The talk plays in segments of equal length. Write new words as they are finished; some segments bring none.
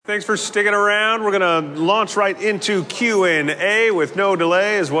Thanks for sticking around. We're going to launch right into Q&A with no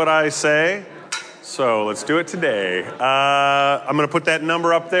delay is what I say. So let's do it today. I'm going to put that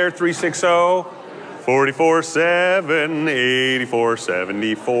number up there,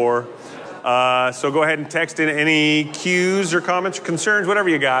 360-447-8474. So go ahead and text in any cues or comments or concerns, whatever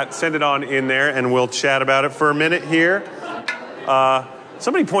you got. Send it on in there, and we'll chat about it for a minute here.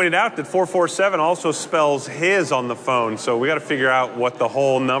 Somebody pointed out that 447 also spells his on the phone, so we got to figure out what the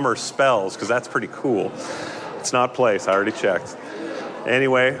whole number spells, because that's pretty cool. It's not place. I already checked.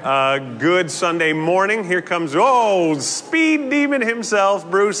 Anyway, good Sunday morning. Here comes, speed demon himself,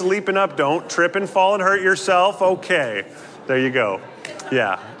 Bruce, leaping up. Don't trip and fall and hurt yourself. Okay, there you go.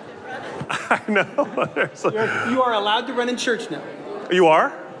 Yeah. I know. You are allowed to run in church now. You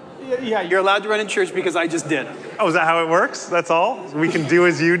are? Yeah, you're allowed to run in church because I just did. Oh, is that how it works? That's all? We can do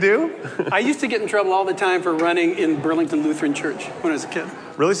as you do? I used to get in trouble all the time for running in Burlington Lutheran Church when I was a kid.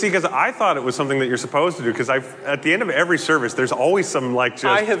 Really? See, because I thought it was something that you're supposed to do, because at the end of every service, there's always some,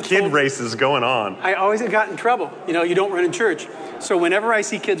 kid races going on. I always got in trouble. You don't run in church. So whenever I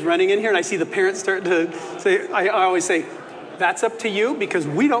see kids running in here and I see the parents start to say, I always say, that's up to you, because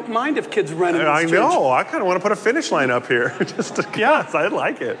we don't mind if kids run in this church. I know. I kind of want to put a finish line up here. Yes, I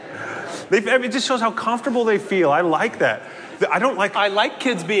like it. It just shows how comfortable they feel. I like that. I like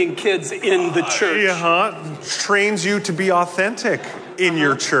kids being kids in the church. Trains you to be authentic in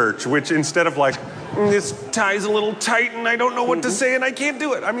your church, which instead of this tie's a little tight and I don't know what to say and I can't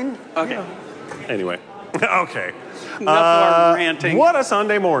do it. Okay. Anyway. Okay. Enough of our ranting. What a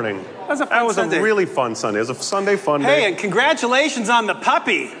Sunday morning. That was a really fun Sunday. It was a Sunday fun day. Hey, and congratulations on the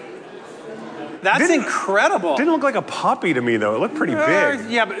puppy. That's incredible. Didn't look like a puppy to me, though. It looked pretty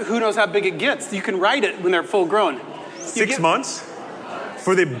big. Yeah, but who knows how big it gets? You can ride it when they're full grown. 6 months?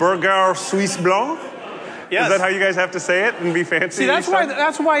 For the Burger Suisse Blanc? Yes. Is that how you guys have to say it and be fancy? See, that's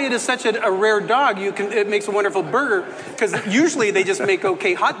why it is such a rare dog. It makes a wonderful burger, because usually they just make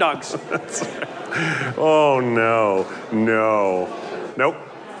okay hot dogs. Oh, no. Nope.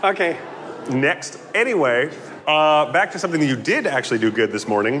 Okay. Next. Anyway, back to something that you did actually do good this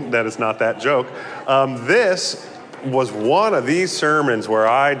morning. That is not that joke. This was one of these sermons where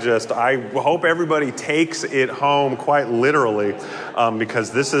I hope everybody takes it home quite literally,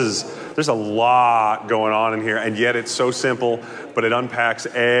 because there's a lot going on in here, and yet it's so simple, but it unpacks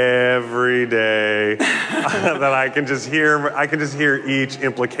every day that I can just hear each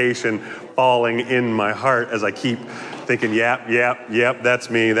implication falling in my heart as I keep thinking, yep, that's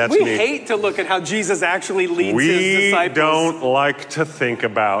me. We hate to look at how Jesus actually leads his disciples. We don't like to think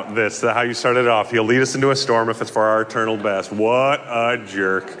about this, how you started off. He'll lead us into a storm if it's for our eternal best. What a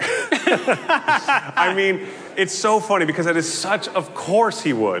jerk. It's so funny because it is such, of course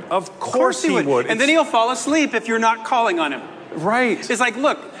he would. Of course he would. And then he'll fall asleep if you're not calling on him. Right. It's like,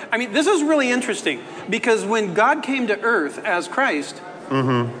 look, this is really interesting, because when God came to earth as Christ,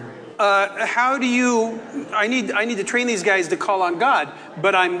 I need to train these guys to call on God,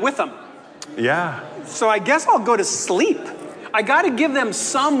 but I'm with them. Yeah. So I guess I'll go to sleep. I got to give them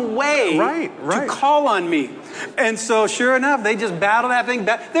some way to call on me. And so sure enough, they just battle that thing.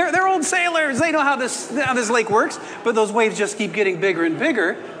 They're old sailors. They know how this lake works. But those waves just keep getting bigger and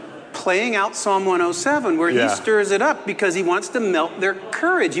bigger, playing out Psalm 107, where he stirs it up because he wants to melt their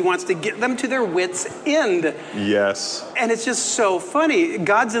courage. He wants to get them to their wits' end. Yes. And it's just so funny.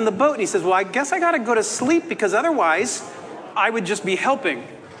 God's in the boat, and he says, well, I guess I got to go to sleep, because otherwise I would just be helping.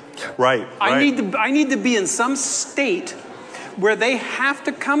 Right. I need to be in some state where they have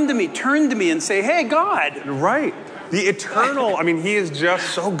to come to me, turn to me and say, hey, God. Right. The eternal, he is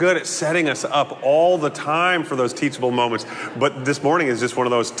just so good at setting us up all the time for those teachable moments. But this morning is just one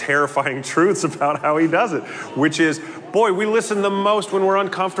of those terrifying truths about how he does it, which is, boy, we listen the most when we're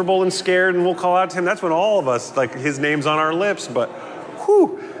uncomfortable and scared, and we'll call out to him. That's when all of us, his name's on our lips. But,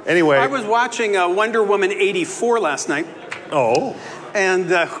 whew. Anyway. I was watching Wonder Woman 84 last night. Oh.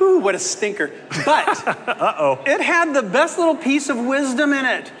 And, what a stinker. But it had the best little piece of wisdom in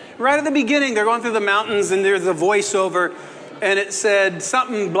it. Right at the beginning, they're going through the mountains, and there's a voiceover, and it said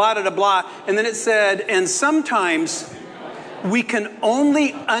something blah, blah, blah. And then it said, and sometimes we can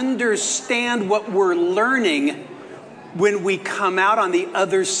only understand what we're learning when we come out on the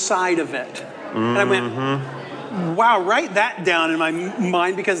other side of it. And I went, wow, write that down in my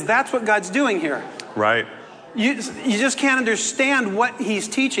mind, because that's what God's doing here. Right. You just can't understand what he's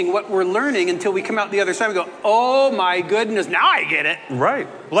teaching, what we're learning, until we come out the other side and go, oh my goodness, now I get it. Right.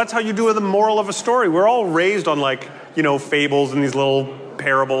 Well, that's how you do the moral of a story. We're all raised on fables and these little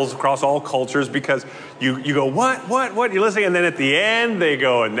parables across all cultures because you go, what? You're listening, and then at the end they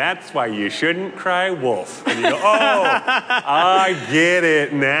go, and that's why you shouldn't cry wolf. And you go, oh, I get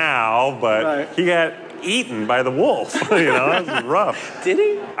it now, but right. He got eaten by the wolf. That was rough. Did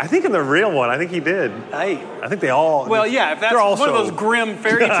he? I think in the real one, I think he did. I think they all. Well, yeah, if that's one of those grim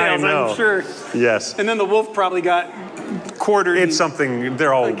fairy tales, I'm sure. Yes. And then the wolf probably got quartered. It's something,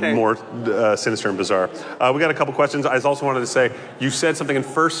 they're all more sinister and bizarre. We got a couple questions. I also wanted to say, you said something in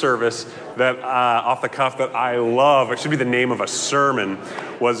first service that off the cuff that I love. It should be the name of a sermon.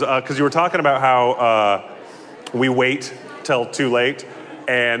 Was because you were talking about how we wait till too late.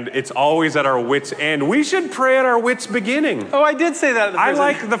 And it's always at our wits' end. We should pray at our wits' beginning. Oh, I did say that at the prison. I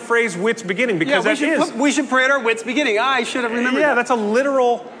like the phrase wits beginning because we should pray at our wits' beginning. I should have remembered that. Yeah, that's a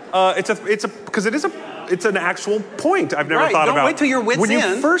literal, because it's an actual point I've never thought about. Don't wait till your wits' end. When you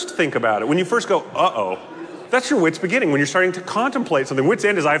end. first think about it, when you first go, uh-oh, that's your wits' beginning. When you're starting to contemplate something. Wits'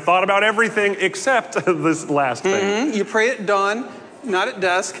 end is I've thought about everything except this last thing. Mm-hmm. You pray at dawn, not at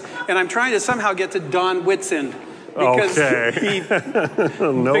dusk, and I'm trying to somehow get to Don Whitson. Because he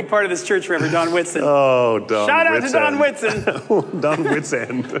nope. Big part of this church forever, Don Whitson. Oh, Don Shout out Whitson. to Don Whitson. Don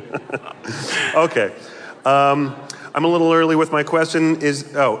Whitson. Okay. I'm a little early with my question.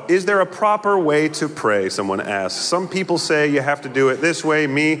 Is there a proper way to pray, someone asks. Some people say you have to do it this way.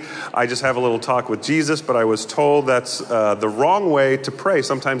 Me, I just have a little talk with Jesus, but I was told that's the wrong way to pray.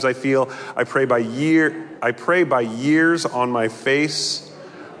 Sometimes I feel I pray by years on my face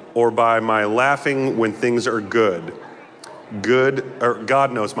or by my laughing when things are good.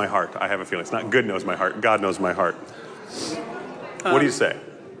 God knows my heart. I have a feeling. It's not good knows my heart. God knows my heart. What do you say?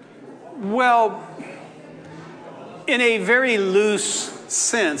 Well, in a very loose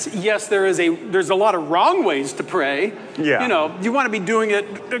sense, yes, there's a lot of wrong ways to pray. Yeah. You want to be doing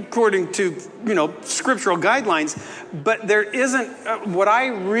it according to, scriptural guidelines, but there isn't what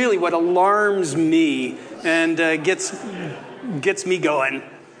alarms me and gets me going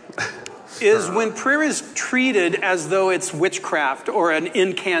is when prayer is treated as though it's witchcraft or an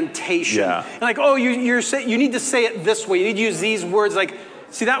incantation. Yeah. And like, oh, you need to say it this way. You need to use these words. Like,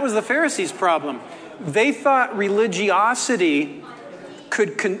 see, that was the Pharisees' problem. They thought religiosity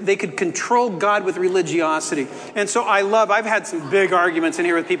could control God with religiosity. And so I've had some big arguments in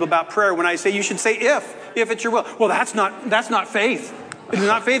here with people about prayer when I say you should say if it's your will. Well, that's not faith. It's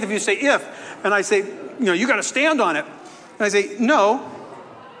not faith if you say if. And I say, you got to stand on it. And I say, no,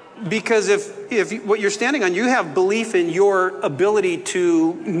 because if what you're standing on, you have belief in your ability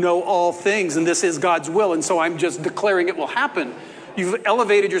to know all things, and this is God's will, and so I'm just declaring it will happen. You've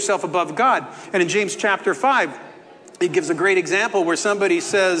elevated yourself above God. And in James chapter 5, it gives a great example where somebody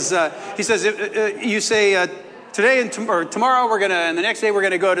says, you say, today or tomorrow and the next day we're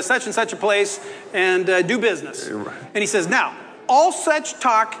going to go to such and such a place and do business. And he says, now, all such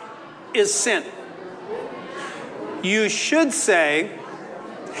talk is sin. You should say,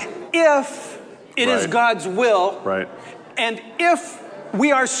 if it is God's will, and if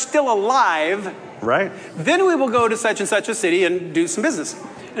we are still alive, then we will go to such and such a city and do some business.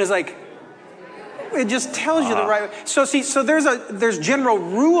 And it's like, it just tells you the right way. So there's general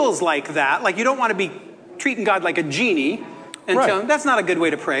rules like that. Like you don't want to be treating God like a genie and tell him that's not a good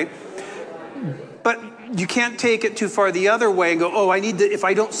way to pray. But you can't take it too far the other way and go, oh, if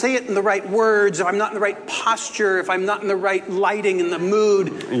I don't say it in the right words, if I'm not in the right posture, if I'm not in the right lighting, in the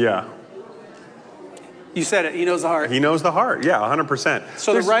mood. Yeah. You said it. He knows the heart. He knows the heart. Yeah, 100%.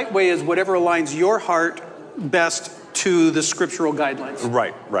 So the right way is whatever aligns your heart best to the scriptural guidelines.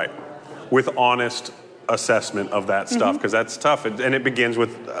 Right. With honest assessment of that stuff, because that's tough. And it begins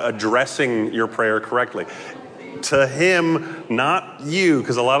with addressing your prayer correctly. To him, not you,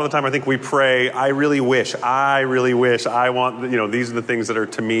 because a lot of the time I think we pray, I really wish, I want, these are the things that are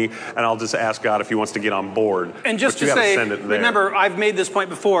to me, and I'll just ask God if he wants to get on board. And just to say, remember, I've made this point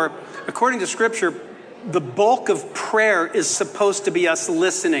before, according to Scripture, the bulk of prayer is supposed to be us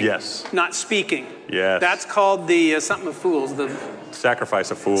listening, not speaking. Yes. That's called the something of fools, the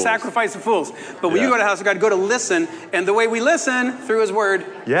sacrifice of fools. Sacrifice of fools. But when you go to the house of God, go to listen, and the way we listen, through his word.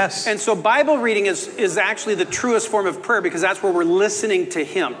 Yes. And so Bible reading is actually the truest form of prayer because that's where we're listening to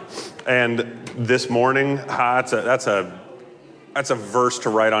him. And this morning, that's a verse to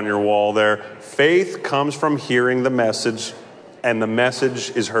write on your wall there. Faith comes from hearing the message, and the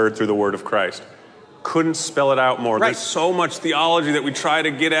message is heard through the word of Christ. Couldn't spell it out more. There's so much theology that we try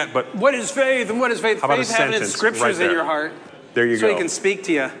to get at, but what is faith and what is faith? How about faith having its scriptures in your heart. There you go. So he can speak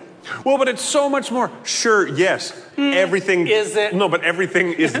to you. Well, but it's so much more. Sure, yes. Everything. Is it? No, but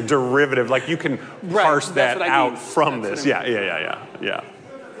everything is derivative. Like you can parse that out from this. Yeah.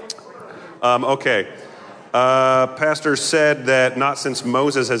 Okay. Pastor said that not since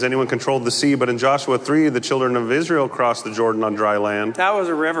Moses has anyone controlled the sea, but in Joshua 3, the children of Israel crossed the Jordan on dry land. That was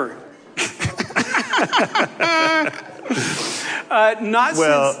a river.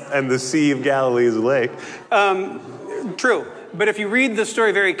 And the Sea of Galilee is a lake. True. But if you read the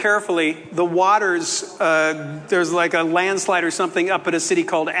story very carefully, the waters, there's like a landslide or something up at a city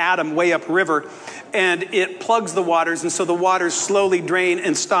called Adam, way upriver, and it plugs the waters, and so the waters slowly drain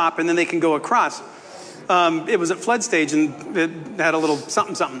and stop, and then they can go across. It was at flood stage, and it had a little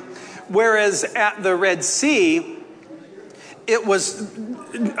something. Whereas at the Red Sea, it was,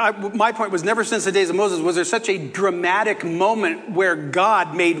 my point was, never since the days of Moses was there such a dramatic moment where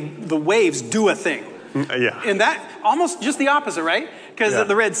God made the waves do a thing. Yeah. And that, almost just the opposite, right? Because at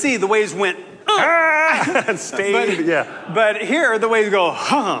the Red Sea, the waves went, stayed, But here, the waves go,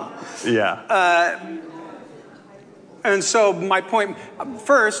 Yeah. And so my point,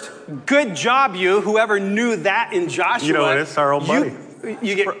 first, good job you, whoever knew that in Joshua. You know what, it's our old buddy.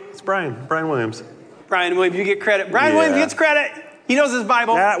 It's Brian Williams. Brian Williams, you get credit. Brian Williams gets credit. He knows his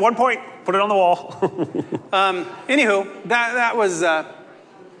Bible. Yeah, at 1 point, put it on the wall. Anywho, that was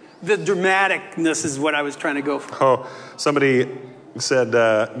the dramaticness is what I was trying to go for. Oh, somebody said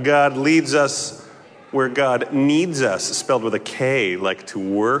God leads us where God needs us, spelled with a K, like to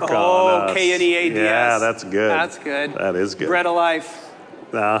work on us. Oh, K-N-E-A-D-S. Yeah, that's good. That's good. That is good. Bread of life.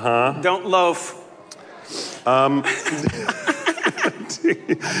 Uh-huh. Don't loaf.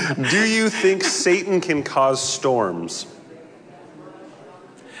 Do you think Satan can cause storms?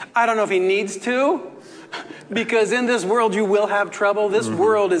 I don't know if he needs to, because in this world you will have trouble. This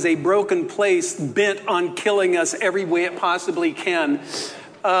world is a broken place bent on killing us every way it possibly can.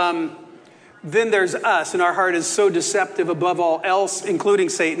 Then there's us, and our heart is so deceptive above all else, including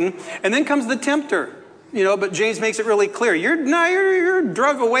Satan. And then comes the tempter, but James makes it really clear. You're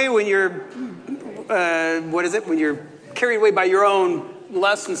drug away when you're, when you're carried away by your own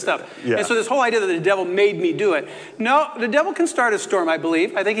lusts and stuff. Yeah. And so this whole idea that the devil made me do it. No, the devil can start a storm, I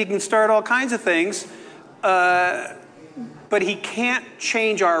believe. I think he can start all kinds of things. But he can't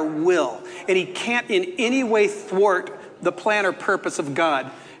change our will. And he can't in any way thwart the plan or purpose of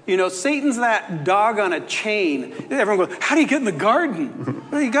God. Satan's that dog on a chain. Everyone goes, how do you get in the garden?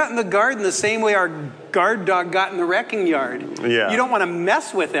 Well, he got in the garden the same way our guard dog got in the wrecking yard. Yeah. You don't want to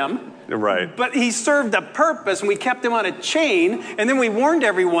mess with him. Right. But he served a purpose, and we kept him on a chain, and then we warned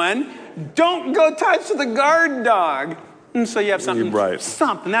everyone, don't go touch the guard dog. And so you have something. Right.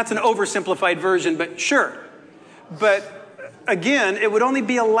 Something. That's an oversimplified version, but sure. But again, it would only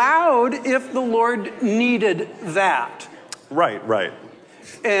be allowed if the Lord needed that. Right.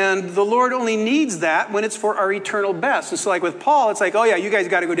 And the Lord only needs that when it's for our eternal best. And so like with Paul, it's like, oh yeah, you guys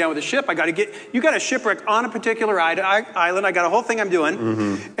got to go down with a ship. You got a shipwreck on a particular island. I got a whole thing I'm doing.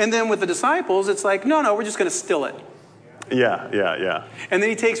 Mm-hmm. And then with the disciples, it's like, no, we're just going to still it. Yeah. And then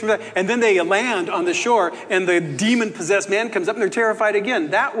he takes from that. And then they land on the shore and the demon-possessed man comes up and they're terrified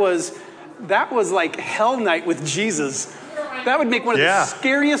again. That was like Hell Night with Jesus. That would make one of the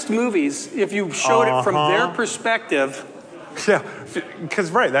scariest movies if you showed it from their perspective. Yeah,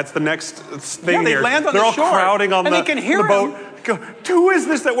 because that's the next thing they here. land on They're the all shore, crowding on and they can hear the boat. Go, who is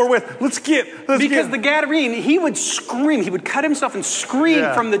this that we're with? Let's get. Because the Gadarene, he would scream. He would cut himself and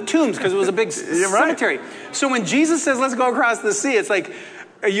scream from the tombs because it was a big cemetery. So when Jesus says, let's go across the sea, it's like,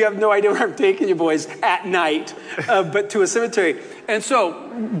 you have no idea where I'm taking you boys at night, but to a cemetery. And so,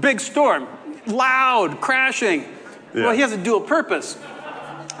 big storm, loud, crashing. Yeah. Well, he has a dual purpose.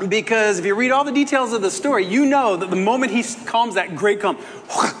 Because if you read all the details of the story, you know that the moment he calms that great calm,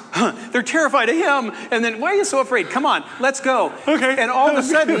 they're terrified of him. And then, why are you so afraid? Come on, let's go. Okay. And all of a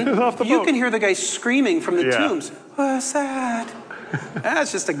sudden, you can hear the guy screaming from the tombs. What's that?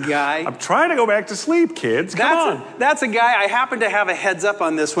 That's just a guy. I'm trying to go back to sleep, kids. Come on. That's a guy. I happen to have a heads up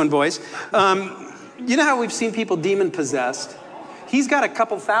on this one, boys. You know how we've seen people demon-possessed? He's got a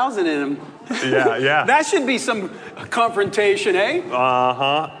couple thousand in him. Yeah. That should be some confrontation, eh?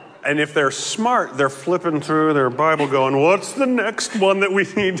 Uh-huh. And if they're smart, they're flipping through their Bible going, what's the next one that we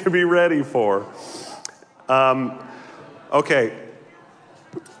need to be ready for? Okay.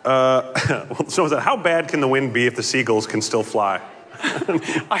 So how bad can the wind be if the seagulls can still fly?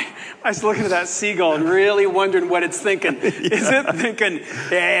 I was looking at that seagull and really wondering what it's thinking. Is it thinking,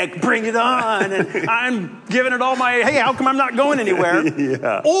 hey, bring it on, and I'm giving it all hey, how come I'm not going anywhere?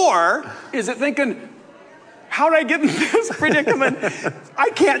 Yeah. Or is it thinking, how did I get in this predicament?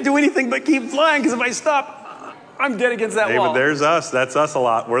 I can't do anything but keep flying, because if I stop, I'm dead against that David, wall. there's us. That's us a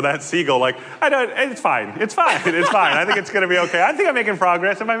lot. We're that seagull. Like, it's fine. It's fine. It's fine. I think it's going to be okay. I think I'm making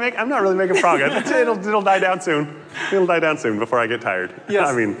progress. I'm not really making progress. It'll die down soon. It'll die down soon before I get tired. Yes.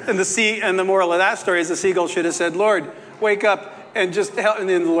 I mean, and the moral of that story is the seagull should have said, Lord, wake up and just help. And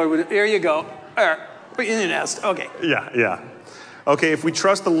then the Lord would, here you go. Put you in the nest. Okay. Yeah. Okay, if we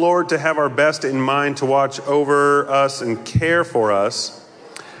trust the Lord to have our best in mind, to watch over us and care for us,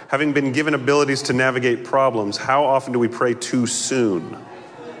 having been given abilities to navigate problems, how often do we pray too soon?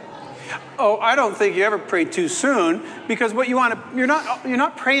 Oh, I don't think you ever pray too soon, because what you want to, you're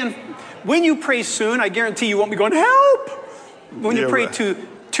not praying. When you pray soon, I guarantee you won't be going, help. When you pray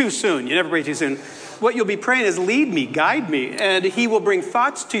too soon, you never pray too soon. What you'll be praying is, lead me, guide me, and he will bring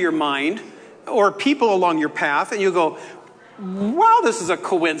thoughts to your mind or people along your path, and you'll go, wow, this is a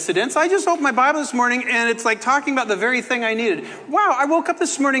coincidence. I just opened my Bible this morning, and it's like talking about the very thing I needed. Wow, I woke up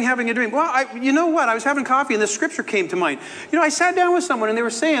this morning having a dream. Well, you know what? I was having coffee, and this scripture came to mind. I sat down with someone, and they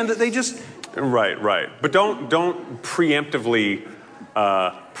were saying that they just... Right. But don't preemptively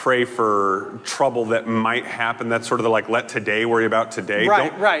pray for trouble that might happen. That's sort of the let today worry about today.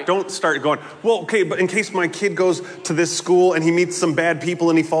 Right. Don't start going, well, okay, but in case my kid goes to this school and he meets some bad people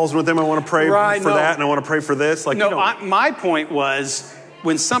and he falls in with them, I want to pray for that and I want to pray for this. My point was,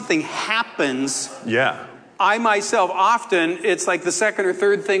 when something happens... Yeah. I myself often, it's like the second or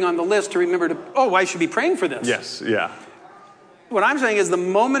third thing on the list to remember I should be praying for this. Yes, yeah. What I'm saying is, the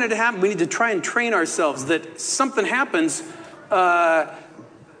moment it happens, we need to try and train ourselves that something happens...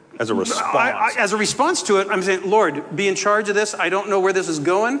 as a response. As a response to it, I'm saying, Lord, be in charge of this. I don't know where this is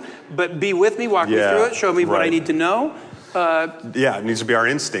going, but be with me, walk me through it, show me what I need to know. It needs to be our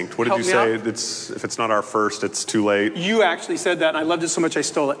instinct. What did you say? If it's not our first, it's too late. You actually said that, and I loved it so much I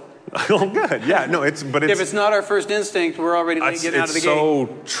stole it. Oh, good. Yeah, no, if it's not our first instinct, we're already getting out of the gate. It's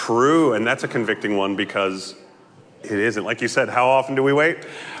so true, and that's a convicting one, because it isn't. Like you said, how often do we wait?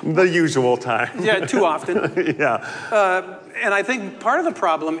 The usual time. Yeah, too often. Yeah. And I think part of the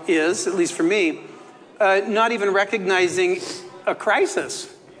problem is, at least for me, not even recognizing a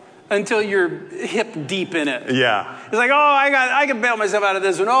crisis until you're hip deep in it. Yeah. It's like, I can bail myself out of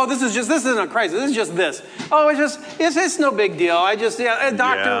this one. Oh, this isn't a crisis. This is just this. Oh, it's no big deal. A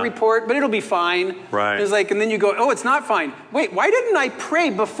doctor report, but it'll be fine. Right. It's like, and then you go, oh, it's not fine. Wait, why didn't I pray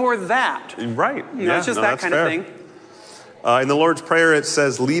before that? Right. It's just that kind of thing. In the Lord's Prayer, it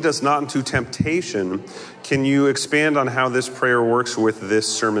says, lead us not into temptation. Can you expand on how this prayer works with this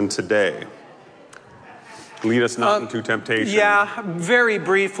sermon today? Lead us not into temptation. Yeah, very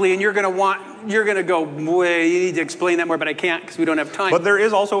briefly, and you're going to go, boy, you need to explain that more, but I can't because we don't have time. But there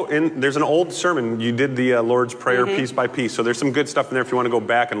is also, there's an old sermon. You did the Lord's Prayer piece by piece, so there's some good stuff in there if you want to go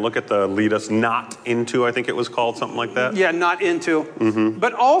back and look at the lead us not into, I think it was called, something like that. Yeah, not into. Mm-hmm.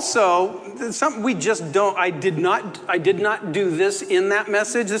 But also, something we just don't, I did not do this in that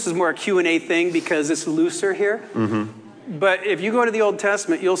message. This is more a Q&A thing because it's looser here. Mm-hmm. But if you go to the Old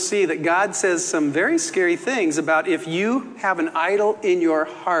Testament, you'll see that God says some very scary things about if you have an idol in your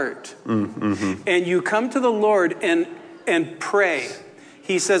heart and you come to the Lord and pray.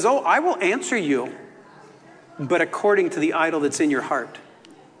 He says, I will answer you, but according to the idol that's in your heart.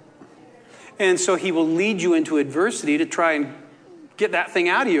 And so he will lead you into adversity to try and get that thing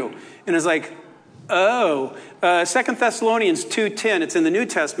out of you. And it's like, 2 Thessalonians 2:10, it's in the New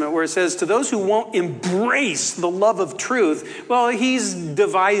Testament, where it says, to those who won't embrace the love of truth, well, he's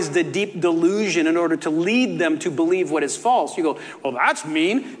devised a deep delusion in order to lead them to believe what is false. You go, well, that's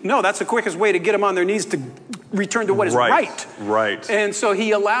mean. No, that's the quickest way to get them on their knees to return to what is right. Right. And so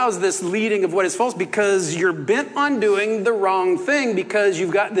he allows this leading of what is false because you're bent on doing the wrong thing because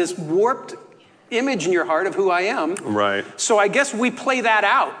you've got this warped image in your heart of who I am. Right. So I guess we play that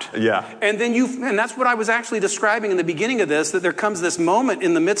out. Yeah. And then and that's what I was actually describing in the beginning of this, that there comes this moment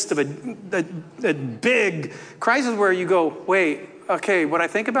in the midst of a big crisis where you go, wait, okay, what I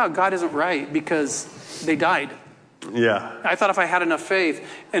think about God isn't right because they died. Yeah. I thought if I had enough faith.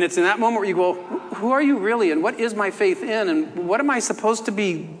 And it's in that moment where you go, who are you really? And what is my faith in? And what am I supposed to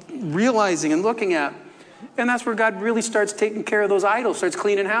be realizing and looking at? And that's where God really starts taking care of those idols, starts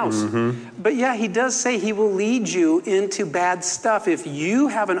cleaning house. Mm-hmm. But yeah, he does say he will lead you into bad stuff. If you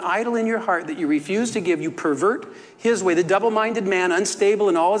have an idol in your heart that you refuse to give, you pervert his way, the double-minded man, unstable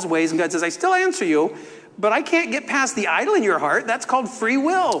in all his ways. And God says, I still answer you, but I can't get past the idol in your heart. That's called free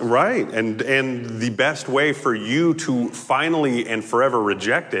will. Right. And the best way for you to finally and forever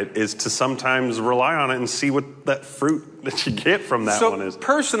reject it is to sometimes rely on it and see what that fruit that you get from that one is. So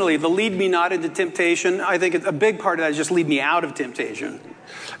personally, the lead me not into temptation, I think a big part of that is just lead me out of temptation.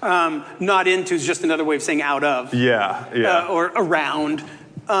 Not into is just another way of saying out of. Yeah. Or around.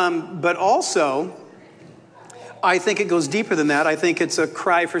 But also, I think it goes deeper than that. I think it's a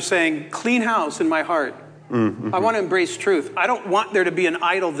cry for saying, clean house in my heart. I want to embrace truth. I don't want there to be an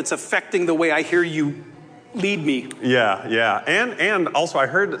idol that's affecting the way I hear you lead me. Yeah. And also I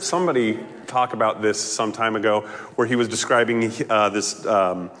heard somebody talk about this some time ago where he was describing this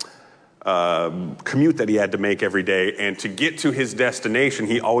commute that he had to make every day, and to get to his destination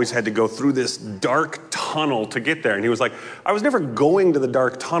he always had to go through this dark tunnel to get there. And he was like, I was never going to the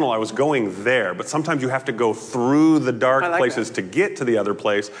dark tunnel, I was going there, but sometimes you have to go through the dark places to get to the other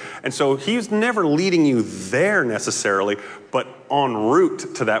place. And so he's never leading you there necessarily, but en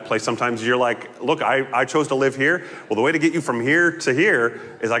route to that place sometimes you're like, look, I chose to live here. Well, the way to get you from here to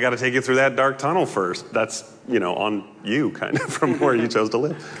here is I got to take you through that dark tunnel first. That's, on you kind of from where you chose to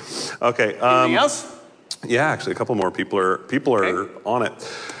live. Okay. Anything else? Yeah, actually a couple more people are on it.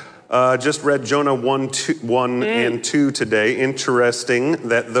 Just read Jonah 1 and 2 today. Interesting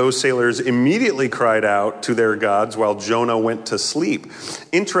that those sailors immediately cried out to their gods while Jonah went to sleep.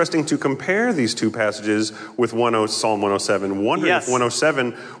 Interesting to compare these two passages with Psalm 107. Wondering if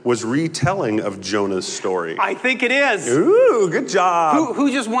 107 was retelling of Jonah's story. I think it is. Ooh, good job. Who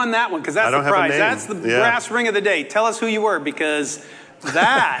just won that one? Because that's the prize. That's the brass ring of the day. Tell us who you were, because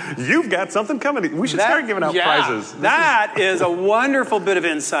that... You've got something coming. We should start giving out prizes. That is a wonderful bit of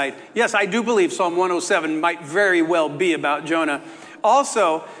insight. Yes, I do believe Psalm 107 might very well be about Jonah.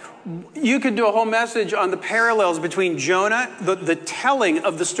 Also, you could do a whole message on the parallels between Jonah, the telling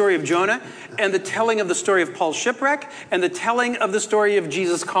of the story of Jonah, and the telling of the story of Paul's shipwreck, and the telling of the story of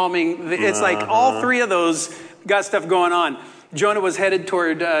Jesus calming. It's like all three of those got stuff going on. Jonah was headed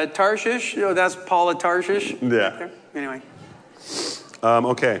toward Tarshish. That's Paul of Tarshish. Yeah. Anyway.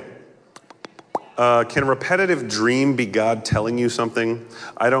 Okay. Can a repetitive dream be God telling you something?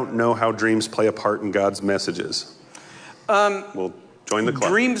 I don't know how dreams play a part in God's messages. We'll join the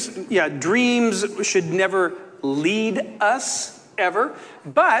club. Dreams should never lead us ever.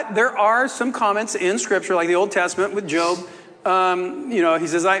 But there are some comments in Scripture, like the Old Testament with Job. He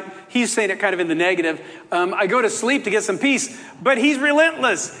says, he's saying it kind of in the negative. I go to sleep to get some peace, but he's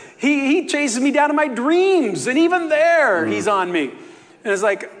relentless. He chases me down in my dreams, and even there, he's on me. And it's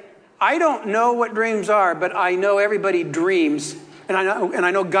like, I don't know what dreams are, but I know everybody dreams, and I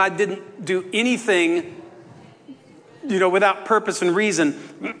know God didn't do anything, without purpose and reason.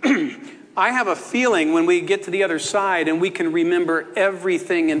 I have a feeling when we get to the other side and we can remember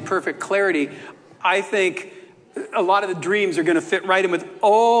everything in perfect clarity, I think a lot of the dreams are going to fit right in with, you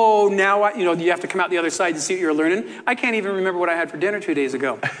have to come out the other side to see what you're learning. I can't even remember what I had for dinner 2 days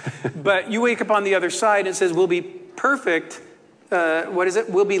ago. But you wake up on the other side and it says, we'll be perfect.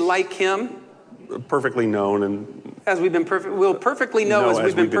 We'll be like him. Perfectly known. And as we've been perfect. We'll perfectly know as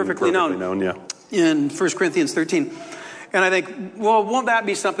we've been perfectly known. Yeah. In 1 Corinthians 13. And I think, well, won't that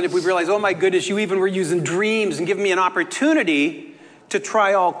be something if we realize, oh my goodness, you even were using dreams and giving me an opportunity to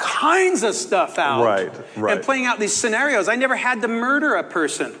try all kinds of stuff out. Right. And playing out these scenarios. I never had to murder a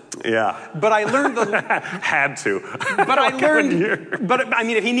person. Yeah. But I learned had to. But I learned... But, I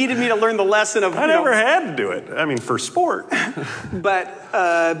mean, if he needed me to learn the lesson of... I never had to do it. I mean, for sport. But,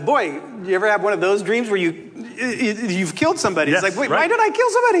 boy, you ever have one of those dreams where you've killed somebody? Yes, it's like, wait, why did I kill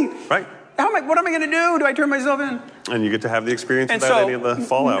somebody? Right. What am I going to do? Do I turn myself in? And you get to have the experience without any of the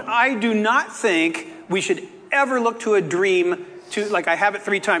fallout. I do not think we should ever look to a dream to, like, I have it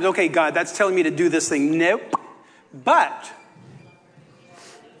 3 times. Okay, God, that's telling me to do this thing. Nope. But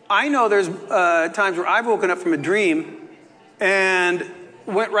I know there's times where I've woken up from a dream and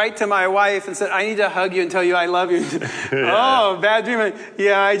went right to my wife and said, I need to hug you and tell you I love you. Yeah. Oh, bad dream.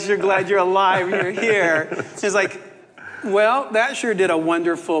 Yeah, I'm sure glad you're alive. You're here. It's like, well, that sure did a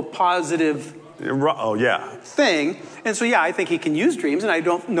wonderful, positive thing. And so, I think he can use dreams, and I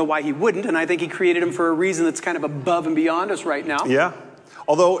don't know why he wouldn't, and I think he created them for a reason that's kind of above and beyond us right now. Yeah.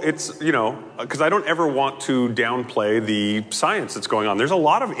 Although it's, because I don't ever want to downplay the science that's going on. There's a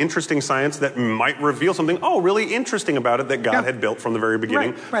lot of interesting science that might reveal something, really interesting about it that God had built from the very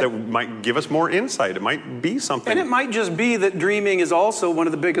beginning that might give us more insight. It might be something. And it might just be that dreaming is also one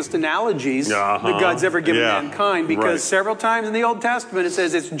of the biggest analogies that God's ever given mankind, because several times in the Old Testament it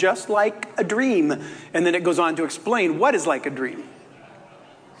says it's just like a dream. And then it goes on to explain what is like a dream.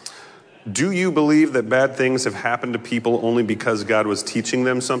 Do you believe that bad things have happened to people only because God was teaching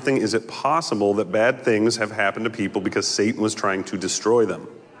them something? Is it possible that bad things have happened to people because Satan was trying to destroy them?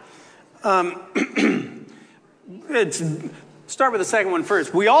 Start with the second one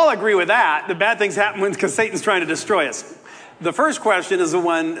first. We all agree with that. The bad things happen because Satan's trying to destroy us. The first question is the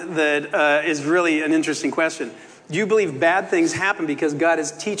one that is really an interesting question. Do you believe bad things happen because God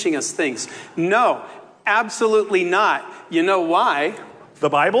is teaching us things? No, absolutely not. You know why? The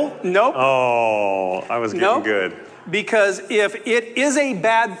Bible? Nope. Oh, I was getting Nope. good. Because if it is a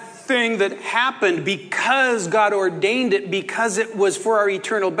bad thing that happened because God ordained it, because it was for our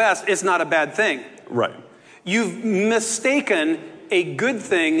eternal best, it's not a bad thing. Right. You've mistaken a good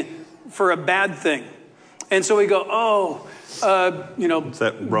thing for a bad thing. And so we go, It's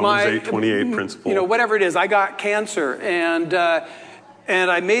that Romans 8:28 principle. Whatever it is, I got cancer and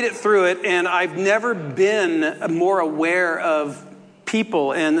I made it through it, and I've never been more aware of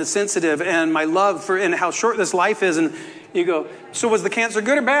people and the sensitive and my love for and how short this life is. And you go, so was the cancer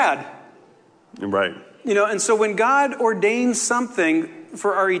good or bad? Right. And so when God ordains something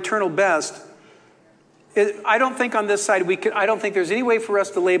for our eternal best, I don't think on this side I don't think there's any way for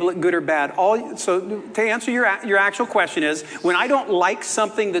us to label it good or bad. So to answer your actual question is, when I don't like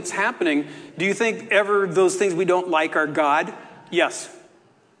something that's happening, do you think ever those things we don't like are God? Yes.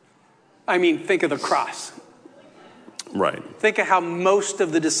 I mean, think of the cross. Right. Think of how most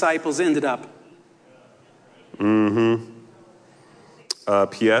of the disciples ended up. Mm-hmm.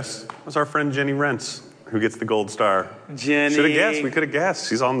 P.S. was our friend Jenny Rentz, who gets the gold star. Jenny. Should have guessed. We could have guessed.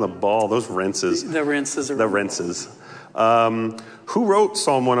 She's on the ball. Those Rentzes. The Rentzes are. The Rentzes. Who wrote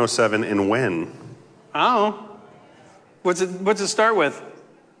Psalm 107 and when? Oh. What's it start with?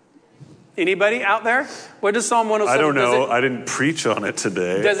 Anybody out there? What does Psalm 107? I don't know. I didn't preach on it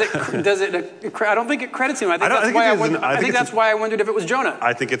today. Does it? I don't think it credits him. I think that's why I wondered if it was Jonah.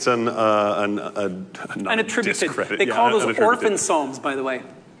 I think it's an attributed. Discredit. They call those orphan psalms, by the way.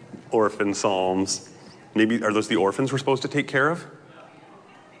 Orphan psalms. Maybe are those the orphans we're supposed to take care of?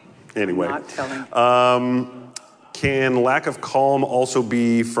 Anyway. Not telling. Can lack of calm also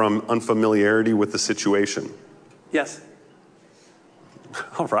be from unfamiliarity with the situation? Yes.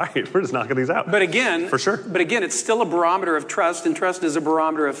 All right, we're just knocking these out. But again, for sure. But again, it's still a barometer of trust, and trust is a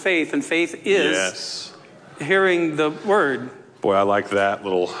barometer of faith, and faith is hearing the word. Boy, I like that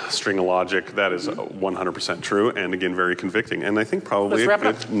little string of logic. That is 100% true, and again, very convicting. And I think probably a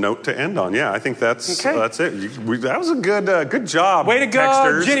good note to end on. Yeah, I think that's it. That was a good job. Way to go,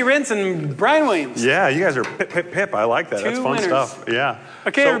 texters. Jenny Rentz and Brian Williams. Yeah, you guys are pip. I like that. That's fun stuff. Yeah.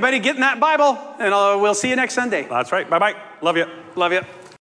 Okay, everybody, get in that Bible, and we'll see you next Sunday. That's right. Bye-bye. Love you. Love you.